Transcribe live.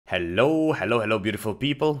Hello beautiful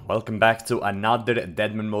people, welcome back to another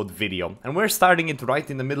Deadman mode video, and we're starting it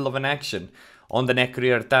right in the middle of an action. On the neck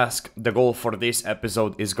rear task, the goal for this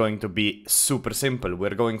episode is going to be super simple.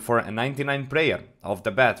 We're going for a 99 prayer. Off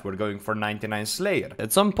the bat, we're going for 99 slayer.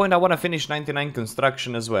 At some point I want to finish 99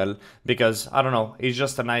 construction as well, because, I don't know, it's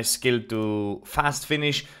just a nice skill to fast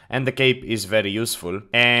finish, and the cape is very useful.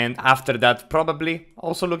 And after that, probably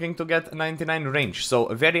also looking to get a 99 range. So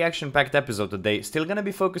a very action-packed episode today. Still gonna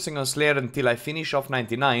be focusing on slayer until I finish off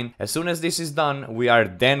 99. As soon as this is done, we are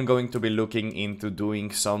then going to be looking into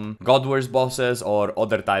doing some God Wars bosses or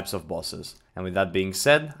other types of bosses. And with that being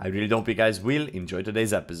said, I really hope you guys will enjoy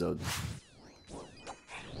today's episode.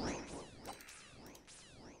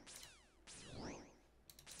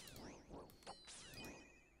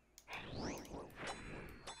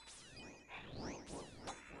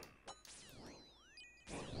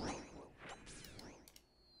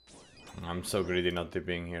 I'm so greedy not to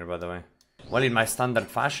being here, by the way. Well, in my standard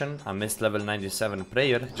fashion, I missed level 97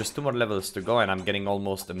 prayer, just 2 more levels to go and I'm getting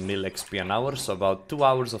almost a mil XP an hour, so about 2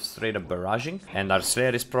 hours of straight up barraging. And our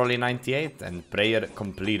slayer is probably 98 and prayer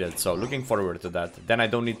completed, so looking forward to that. Then I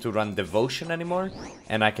don't need to run devotion anymore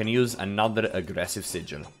and I can use another aggressive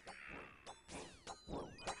sigil.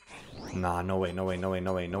 Nah, no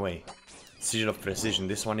way. Sigil of Precision,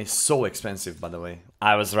 this one is so expensive, by the way.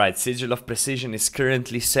 I was right, Sigil of Precision is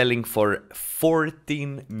currently selling for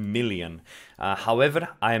 14 million. However,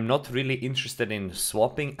 I am not really interested in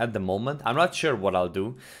swapping at the moment. I'm not sure what I'll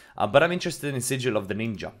do, but I'm interested in Sigil of the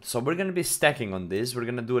Ninja. So we're gonna be stacking on this, we're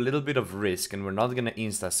gonna do a little bit of risk, and we're not gonna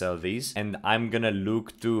insta-sell these. And I'm gonna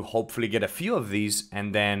look to hopefully get a few of these,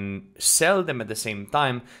 and then sell them at the same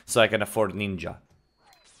time, so I can afford Ninja.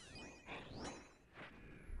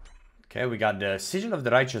 Okay, we got the Sigil of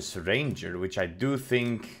the Righteous Ranger, which I do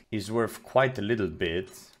think is worth quite a little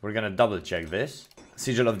bit. We're gonna double check this.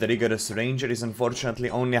 Sigil of the Rigorous Ranger is unfortunately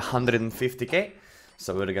only 150k.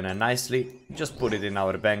 So we're gonna nicely just put it in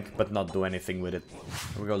our bank, but not do anything with it.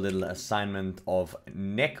 We got a little assignment of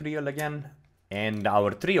Necreal again. And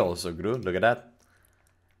our tree also grew, look at that.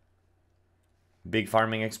 Big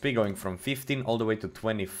farming XP going from 15 all the way to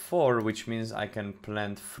 24, which means I can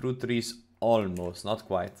plant fruit trees almost, not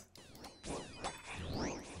quite.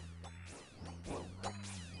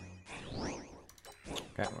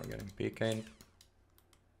 Okay, we're getting PK'd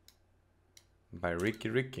by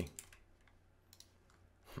Ricky.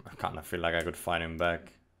 I kinda feel like I could fight him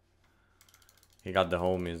back. He got the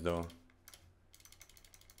homies though.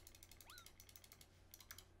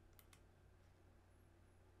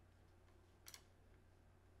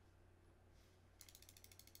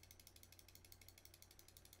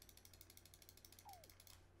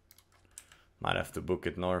 Might have to book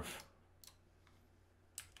it north.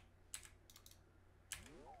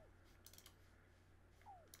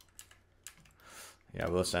 Yeah,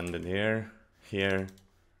 we'll send it here,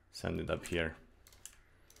 send it up here.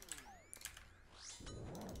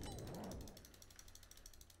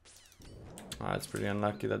 Ah, it's pretty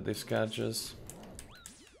unlucky that this catches.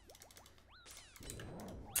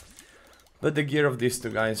 But the gear of these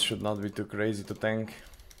two guys should not be too crazy to tank.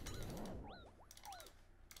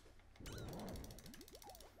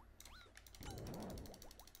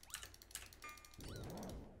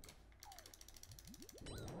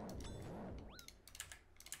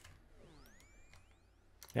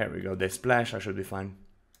 There we go, they splash, I should be fine.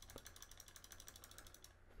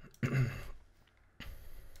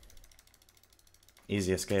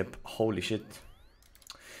 Easy escape, holy shit.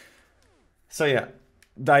 So yeah,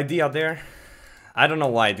 the idea there, I don't know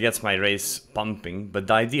why it gets my race pumping, but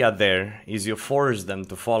the idea there is you force them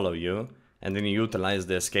to follow you, and then you utilize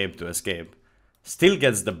the escape to escape. Still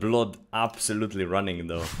gets the blood absolutely running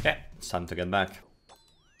though. Yeah, it's time to get back.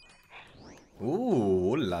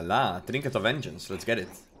 Ooh, la la, Trinket of Vengeance, let's get it.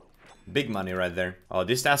 Big money right there. Oh,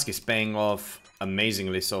 this task is paying off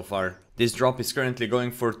amazingly so far. This drop is currently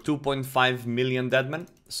going for 2.5 million Deadman,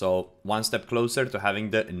 so one step closer to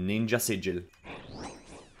having the Ninja Sigil.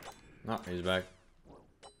 Oh, he's back.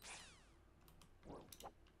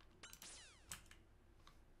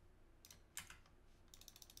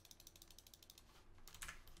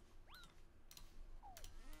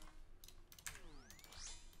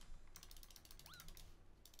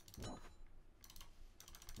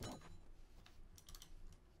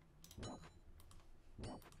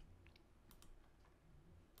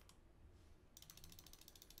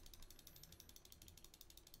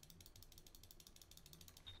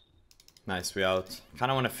 Nice, we out.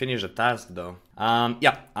 Kinda wanna finish the task though.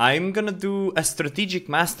 Yeah, I'm gonna do a strategic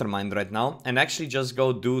mastermind right now and actually just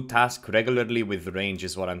go do task regularly with range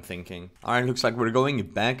is what I'm thinking. Alright, looks like we're going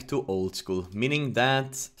back to old school, meaning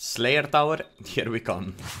that Slayer Tower, here we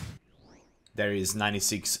come. There is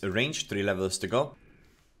 96 range, 3 levels to go.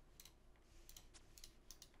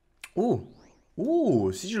 Ooh,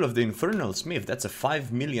 ooh, Sigil of the Infernal Smith, that's a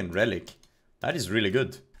 5 million relic. That is really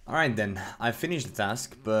good. Alright then, I finished the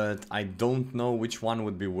task, but I don't know which one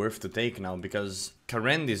would be worth to take now, because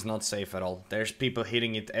Karend is not safe at all. There's people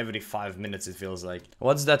hitting it every 5 minutes, it feels like.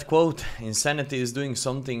 What's that quote? Insanity is doing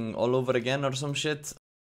something all over again or some shit?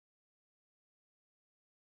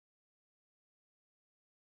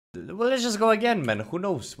 Well, let's just go again, man. Who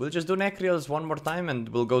knows? We'll just do Necrials one more time and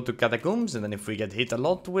we'll go to Catacombs, and then if we get hit a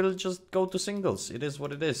lot, we'll just go to singles. It is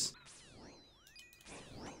what it is.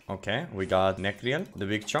 Okay, we got Necrial, the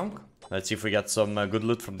big chunk. Let's see if we get some good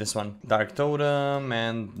loot from this one. Dark Totem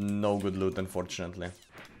and no good loot, unfortunately.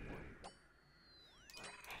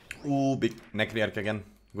 Ooh, big Necriarch again.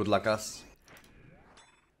 Good luck, us.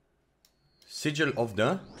 Sigil of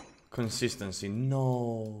the Consistency.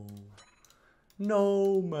 No.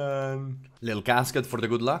 No, man. Little casket for the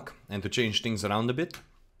good luck and to change things around a bit.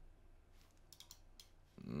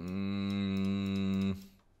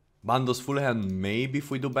 Bandos full hand, maybe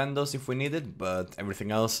if we do Bandos if we need it, but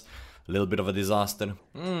everything else, a little bit of a disaster.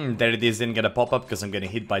 There it is, didn't get a pop-up because I'm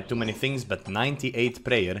getting hit by too many things, but 98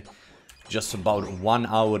 prayer, just about 1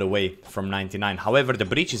 hour away from 99. However, the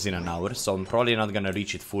breach is in an hour, so I'm probably not gonna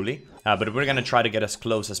reach it fully, but we're gonna try to get as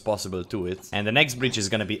close as possible to it. And the next breach is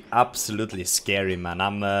gonna be absolutely scary, man.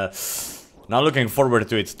 I'm not looking forward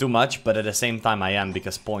to it too much, but at the same time I am,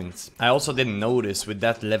 because points. I also didn't notice with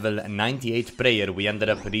that level 98 prayer we ended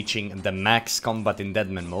up reaching the max combat in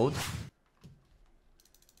Deadman mode.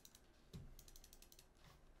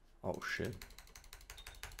 Oh shit.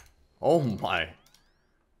 Oh my.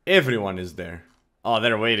 Everyone is there. Oh,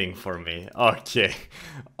 they're waiting for me. Okay.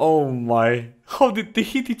 Oh my. How did they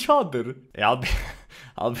hit each other? Yeah,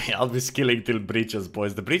 I'll be skilling till breaches,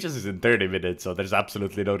 boys. The breaches is in 30 minutes, so there's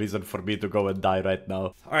absolutely no reason for me to go and die right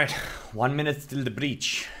now. Alright, 1 minute till the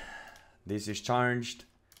breach. This is charged.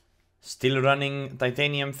 Still running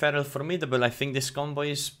Titanium Feral Formidable. I think this combo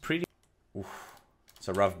is pretty... Oof, it's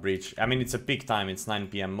a rough breach. I mean, it's a peak time, it's 9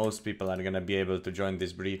 PM. Most people are gonna be able to join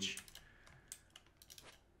this breach.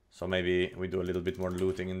 So maybe we do a little bit more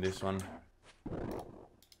looting in this one.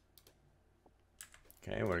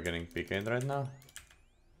 Okay, we're getting PK'd right now.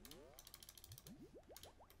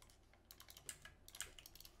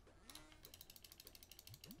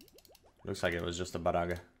 Looks like it was just a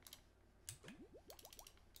baraga.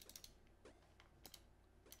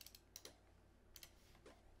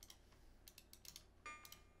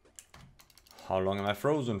 How long am I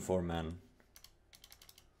frozen for, man?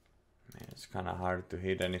 Man, it's kind of hard to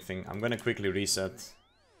hit anything. I'm gonna quickly reset.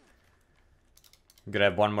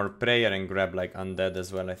 Grab one more prayer and grab like undead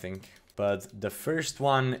as well, I think. But the first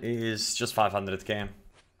one is just 500k.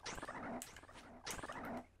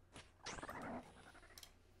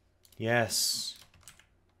 Yes.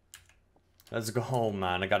 Let's go,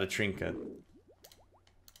 man. I got a trinket.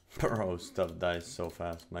 Bro, stuff dies so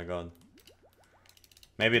fast, my god.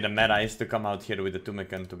 Maybe the meta is to come out here with the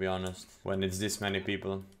Tumekan, to be honest. When it's this many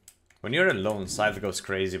people. When you're alone, Scythe goes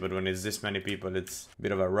crazy, but when it's this many people, it's a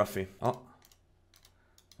bit of a roughie. Oh.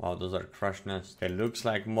 Wow, those are crushed nests. It looks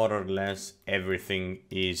like more or less everything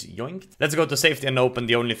is yoinked. Let's go to safety and open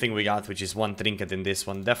the only thing we got, which is one trinket in this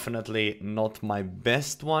one. Definitely not my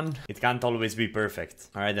best one. It can't always be perfect.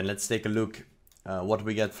 Alright, then let's take a look what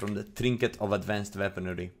we get from the Trinket of Advanced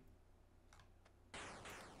Weaponry.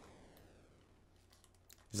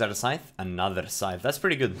 Is that a scythe? Another scythe. That's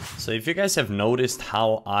pretty good. So if you guys have noticed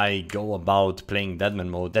how I go about playing Deadman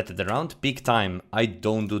mode, that at around peak time, I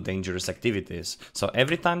don't do dangerous activities. So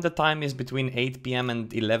every time the time is between 8 PM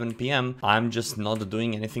and 11 PM, I'm just not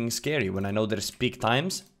doing anything scary. When I know there's peak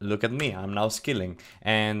times, look at me, I'm now skilling.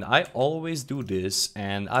 And I always do this,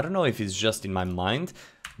 and I don't know if it's just in my mind,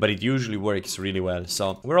 but it usually works really well.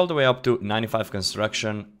 So we're all the way up to 95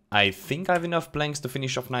 construction. I think I have enough planks to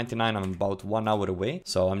finish off 99. I'm about 1 hour away.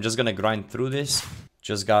 So I'm just gonna grind through this.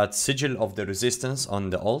 Just got Sigil of the Resistance on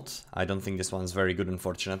the ult. I don't think this one's very good,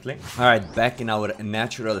 unfortunately. Alright, back in our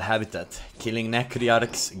natural habitat. Killing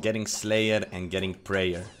Necriarchs, getting Slayer, and getting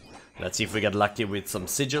Prayer. Let's see if we get lucky with some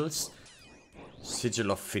Sigils.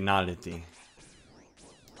 Sigil of Finality.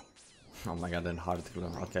 Oh my god, and Hard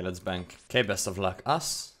Glue. Okay, let's bank. Okay, best of luck.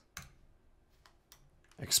 Us.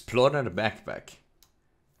 Explorer Backpack.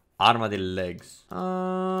 Armadillo legs.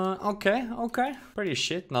 Okay. Pretty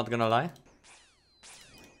shit, not gonna lie.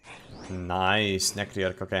 Nice,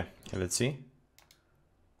 Necryarch, okay. Okay, let's see.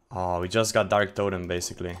 Oh, we just got Dark Totem,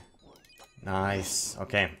 basically. Nice,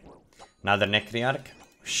 okay. Another Necryarch.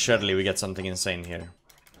 Surely we get something insane here.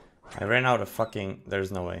 I ran out of fucking...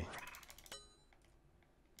 There's no way.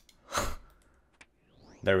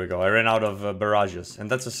 There we go, I ran out of barrages. And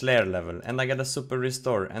that's a Slayer level. And I get a Super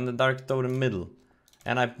Restore and the Dark Totem middle.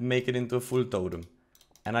 And I make it into a full totem.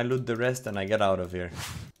 And I loot the rest and I get out of here.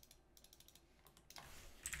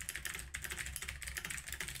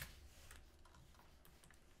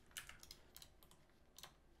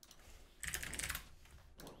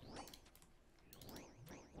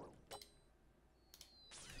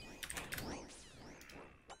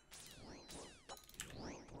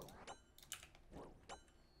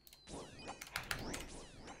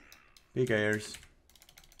 Big airs.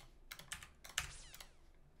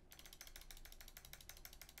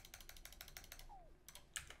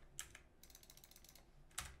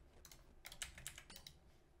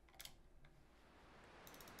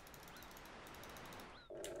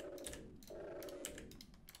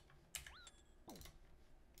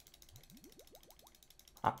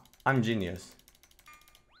 I'm genius.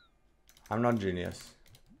 I'm not genius.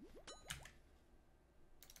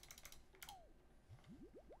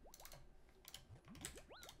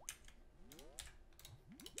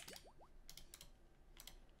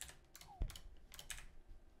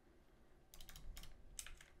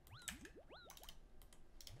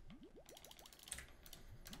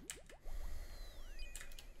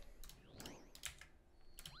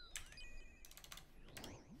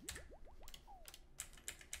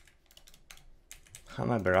 How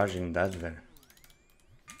am I barraging that there?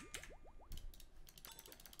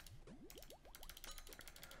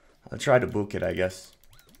 I'll try to book it, I guess.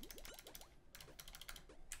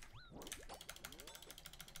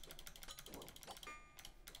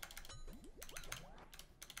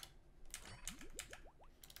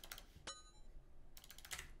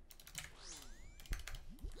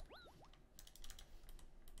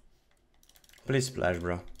 Please splash,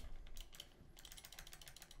 bro.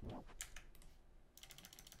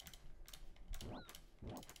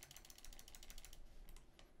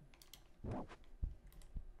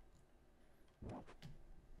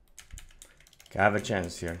 Okay, I have a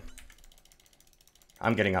chance here.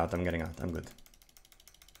 I'm getting out, I'm good.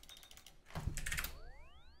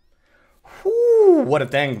 Whew, what a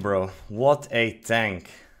tank, bro. What a tank.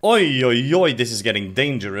 Oi, oi, oi, this is getting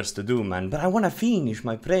dangerous to do, man. But I want to finish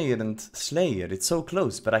my Prayer and Slayer. It's so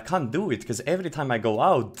close, but I can't do it, because every time I go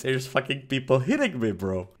out, there's fucking people hitting me,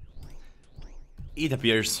 bro. It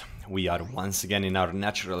appears we are once again in our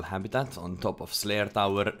natural habitat, on top of Slayer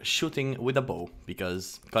Tower, shooting with a bow,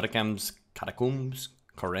 because catacombs,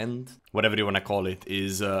 current, whatever you wanna call it,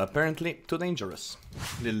 is apparently too dangerous.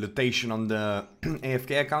 Little notation on the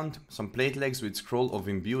AFK account, some plate legs with scroll of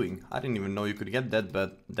imbuing. I didn't even know you could get that,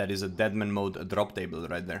 but that is a Deadman mode drop table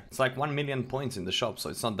right there. It's like 1 million points in the shop, so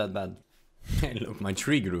it's not that bad. Hey, look, my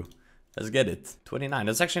tree grew. Let's get it. 29,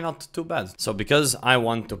 that's actually not too bad. So because I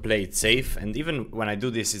want to play it safe, and even when I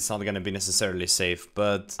do this, it's not gonna be necessarily safe,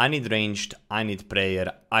 but I need ranged, I need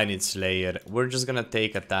prayer, I need slayer. We're just gonna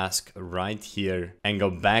take a task right here and go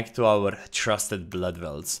back to our trusted blood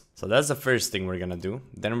wells. So that's the first thing we're gonna do.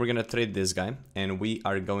 Then we're gonna trade this guy, and we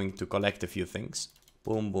are going to collect a few things.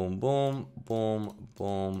 Boom, boom, boom, boom,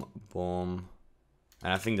 boom, boom.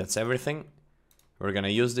 And I think that's everything. We're gonna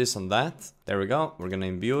use this on that. There we go. We're gonna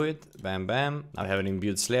imbue it. Bam, bam. Now we have an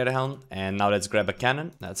imbued Slayer Helm. And now let's grab a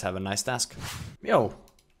cannon. Let's have a nice task. Yo,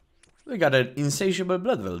 we got an insatiable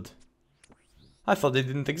Bloodweld. I thought they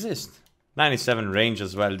didn't exist. 97 range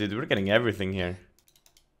as well, dude. We're getting everything here.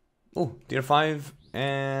 Oh, tier 5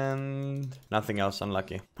 and nothing else.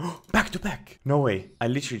 Unlucky. Back to back. No way. I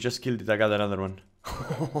literally just killed it. I got another one.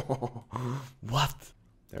 What?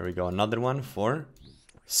 There we go. Another one for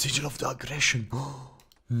Sigil of the Aggression.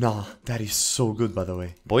 Nah, that is so good, by the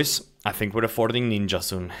way. Boys, I think we're affording Ninja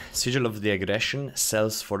soon. Sigil of the Aggression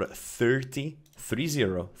sells for 30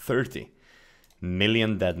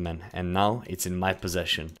 million Deadman. And now it's in my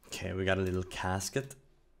possession. Okay, we got a little casket.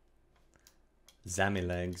 Zammy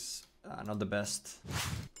legs. Not the best.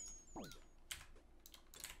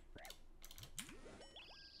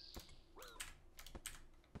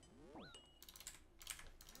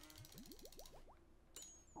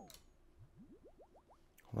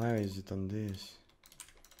 Why is it on this?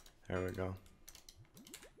 There we go.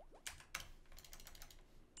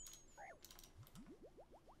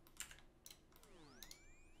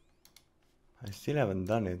 I still haven't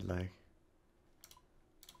done it, like.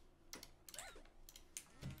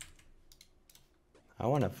 I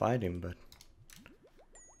wanna fight him, but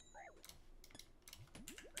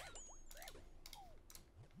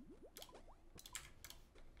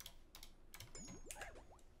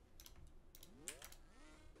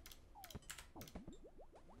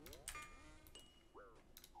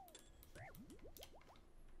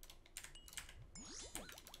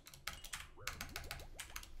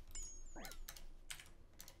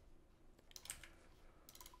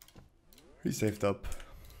He saved up.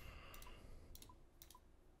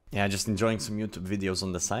 Yeah, just enjoying some YouTube videos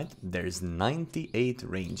on the side. There's 98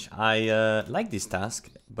 range. I like this task,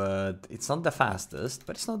 but it's not the fastest,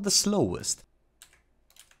 but it's not the slowest.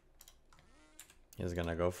 He's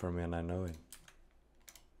gonna go for me and I know it.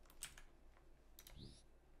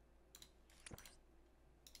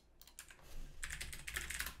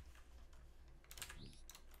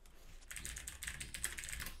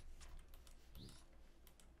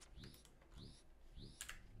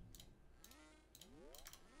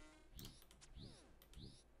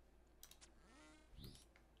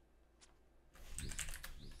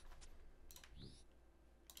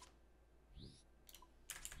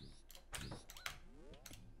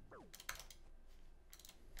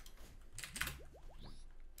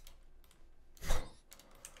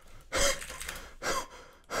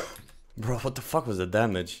 Bro, what the fuck was the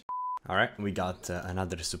damage? Alright, we got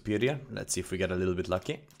another superior. Let's see if we get a little bit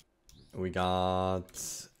lucky. We got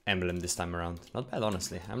emblem this time around. Not bad,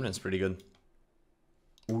 honestly. Emblem's pretty good.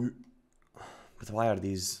 Ooh. But why are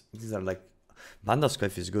these? These are like...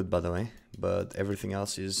 Bandosclef is good, by the way. But everything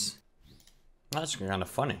else is... That's kind of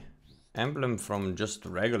funny. Emblem from just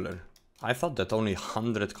regular. I thought that only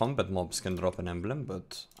 100 combat mobs can drop an emblem,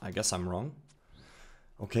 but I guess I'm wrong.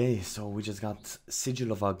 Okay, so we just got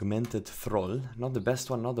Sigil of Augmented Thrall. Not the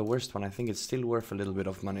best one, not the worst one. I think it's still worth a little bit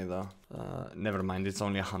of money though. Never mind, it's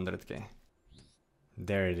only 100k.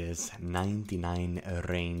 There it is, 99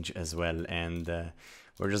 range as well. And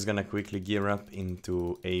we're just gonna quickly gear up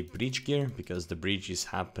into a breach gear because the breach is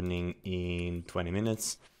happening in 20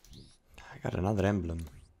 minutes. I got another emblem.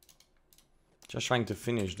 Just trying to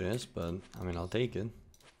finish this, but I mean, I'll take it.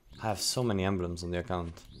 I have so many emblems on the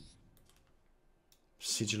account.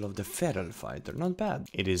 Sigil of the Feral Fighter, not bad.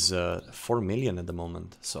 It is 4 million at the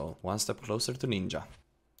moment, so one step closer to Ninja.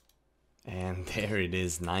 And there it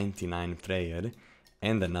is, 99 prayer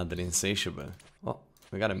and another Insatiable. Oh,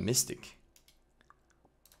 we got a Mystic.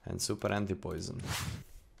 And Super Anti-Poison.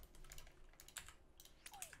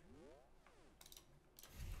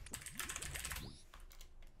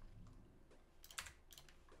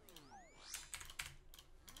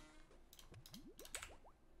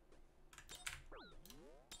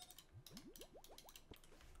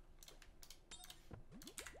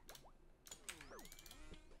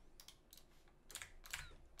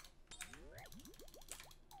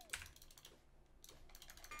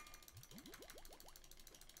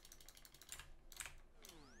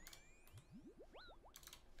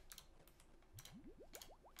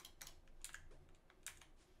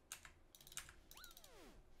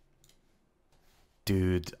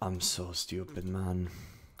 Dude, I'm so stupid, man.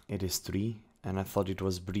 It is 3, and I thought it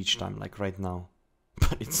was breach time, like right now.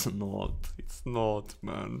 But it's not,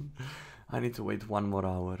 man. I need to wait 1 more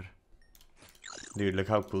hour. Dude, look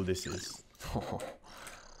how cool this is.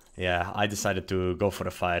 Yeah, I decided to go for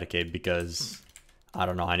a fire cape because, I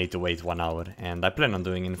don't know, I need to wait 1 hour. And I plan on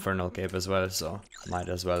doing infernal cape as well, so might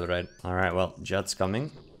as well, right? Alright, well, Jet's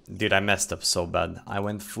coming. Dude, I messed up so bad. I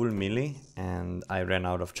went full melee, and I ran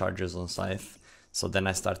out of charges on Scythe. So then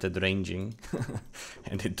I started ranging,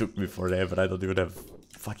 and it took me forever. I don't even have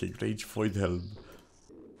fucking range void helm.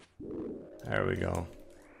 There we go.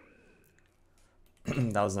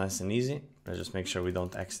 That was nice and easy. Let's just make sure we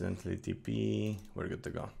don't accidentally TP. We're good to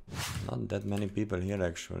go. Not that many people here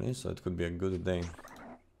actually, so it could be a good day.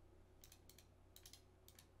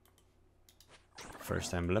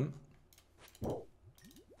 First emblem.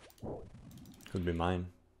 Could be mine.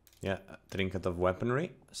 Yeah, Trinket of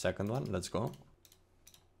Weaponry. Second one, let's go.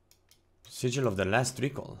 Sigil of the Last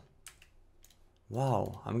Recall.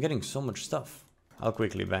 Wow, I'm getting so much stuff. I'll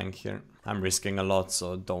quickly bank here. I'm risking a lot,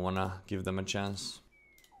 so don't wanna give them a chance.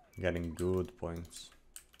 Getting good points.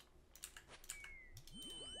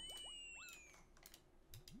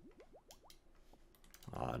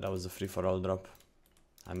 Ah, that was a free-for-all drop.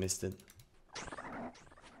 I missed it.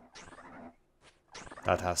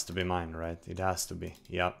 That has to be mine, right? It has to be.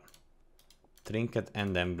 Yep. Trinket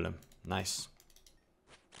and emblem. Nice.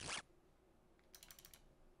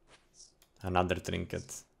 Another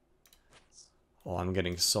trinket. Oh, I'm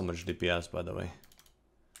getting so much DPS, by the way.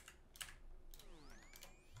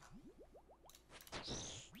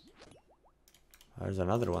 There's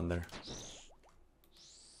another one there.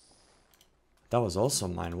 That was also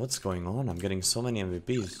mine. What's going on? I'm getting so many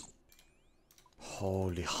MVPs.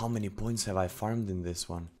 Holy, how many points have I farmed in this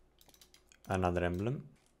one? Another emblem.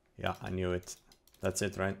 Yeah, I knew it. That's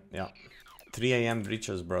it, right? Yeah. 3 AM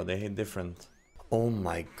breaches, bro. They hit different. Oh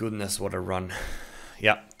my goodness, what a run.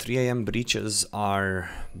 Yeah, 3 AM breaches are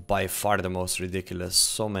by far the most ridiculous.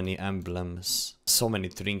 So many emblems, so many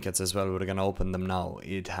trinkets as well. We're gonna open them now.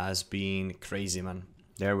 It has been crazy, man.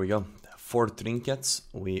 There we go. 4 trinkets.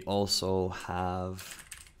 We also have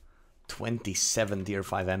 27 tier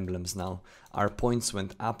 5 emblems now. Our points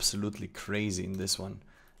went absolutely crazy in this one.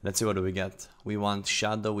 Let's see what do we get. We want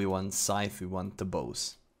Shadow, we want Scythe, we want the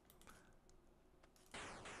bows.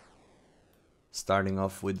 Starting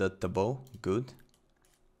off with the Taboo, good.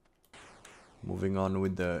 Moving on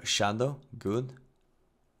with the Shadow, good.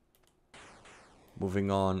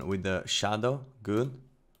 Moving on with the Shadow, good.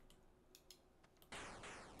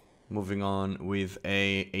 Moving on with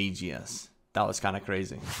a AGS. That was kind of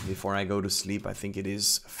crazy. Before I go to sleep, I think it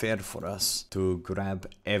is fair for us to grab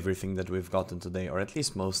everything that we've gotten today, or at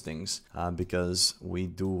least most things, because we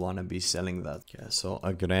do want to be selling that. Okay, so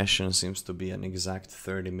aggression seems to be an exact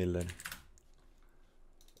 30 miller.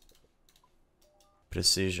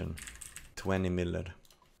 Precision, 20 miller.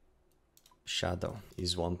 Shadow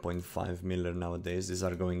is 1.5 miller nowadays. These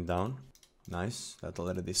are going down. Nice, that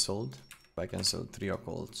already sold. I can sell 3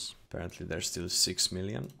 occults. Apparently there's still 6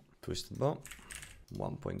 million. Twisted bow,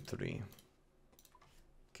 1.3.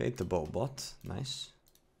 Okay, the bow bot, nice.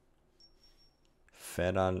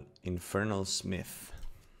 Feral Infernal Smith,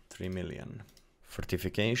 3 million.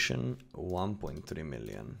 Fortification, 1.3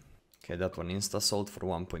 million. Okay, that one insta sold for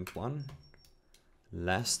 1.1.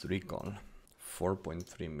 Last recall,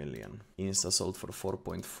 4.3 million. Insta sold for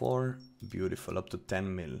 4.4. Beautiful, up to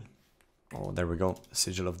 10 mil. Oh, there we go.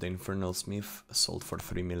 Sigil of the Infernal Smith sold for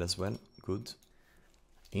 3 mil as well. Good.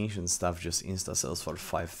 Ancient stuff just insta sells for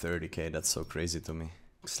 530k. That's so crazy to me.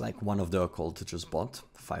 Looks like one of the occult just bought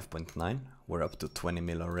 5.9. We're up to 20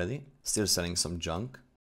 mil already. Still selling some junk.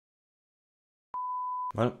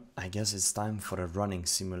 Well, I guess it's time for a running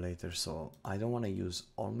simulator. So I don't want to use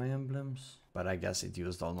all my emblems, but I guess it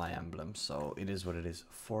used all my emblems. So it is what it is.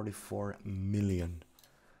 44 million.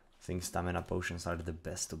 I think stamina potions are the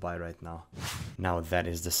best to buy right now. Now that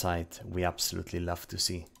is the sight we absolutely love to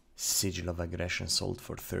see. Sigil of Aggression sold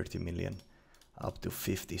for 30 million, up to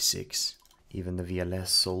 56. Even the VLS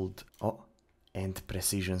sold. Oh, and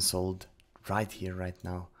Precision sold right here, right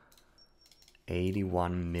now.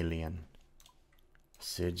 81 million.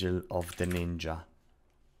 Sigil of the Ninja.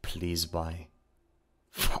 Please buy.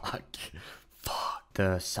 Fuck. Fuck.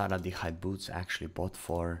 The Saradihide boots actually bought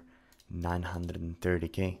for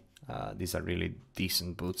 930k. These are really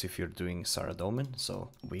decent boots if you're doing Saradomin, so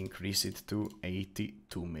we increase it to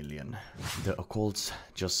 82 million. The occults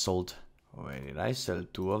just sold. Wait, did I sell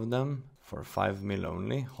 2 of them for 5 mil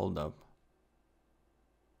only? Hold up.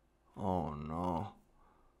 Oh no.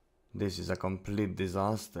 This is a complete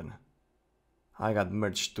disaster. I got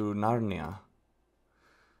merged to Narnia.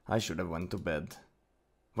 I should have went to bed.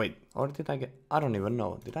 Wait, or did I get... I don't even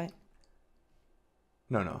know. Did I?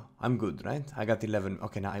 No, I'm good, right? I got 11.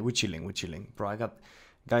 Okay, now we're chilling. Bro, I got...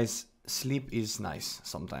 Guys, sleep is nice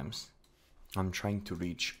sometimes. I'm trying to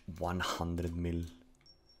reach 100 mil.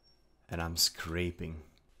 And I'm scraping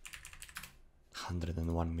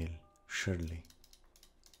 101 mil. Surely.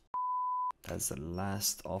 That's the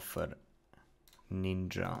last offer.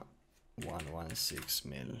 Ninja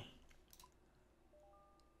 116 mil.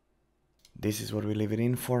 This is what we leave it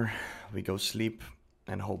in for. We go sleep.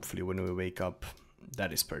 And hopefully when we wake up,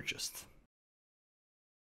 that is purchased.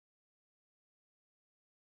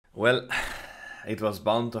 Well, it was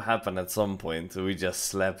bound to happen at some point. We just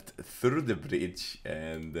slept through the bridge,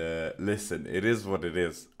 and listen, it is what it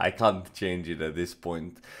is. I can't change it at this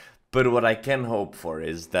point. But what I can hope for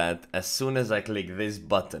is that as soon as I click this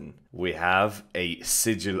button, we have a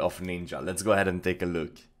Sigil of Ninja. Let's go ahead and take a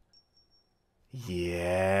look.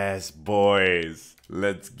 Yes, boys,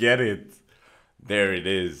 let's get it. There it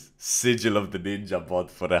is. Sigil of the Ninja bought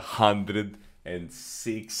for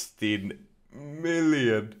 116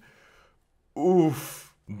 million.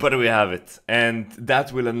 Oof. But we have it. And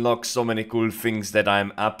that will unlock so many cool things that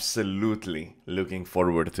I'm absolutely looking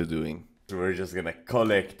forward to doing. We're just gonna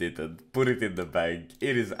collect it and put it in the bag.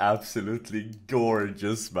 It is absolutely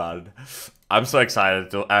gorgeous, man. I'm so excited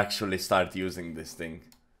to actually start using this thing.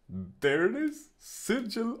 There it is.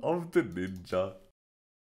 Sigil of the Ninja.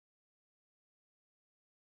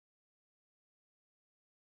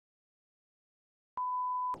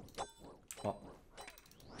 Oh,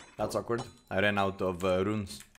 that's awkward. I ran out of runes.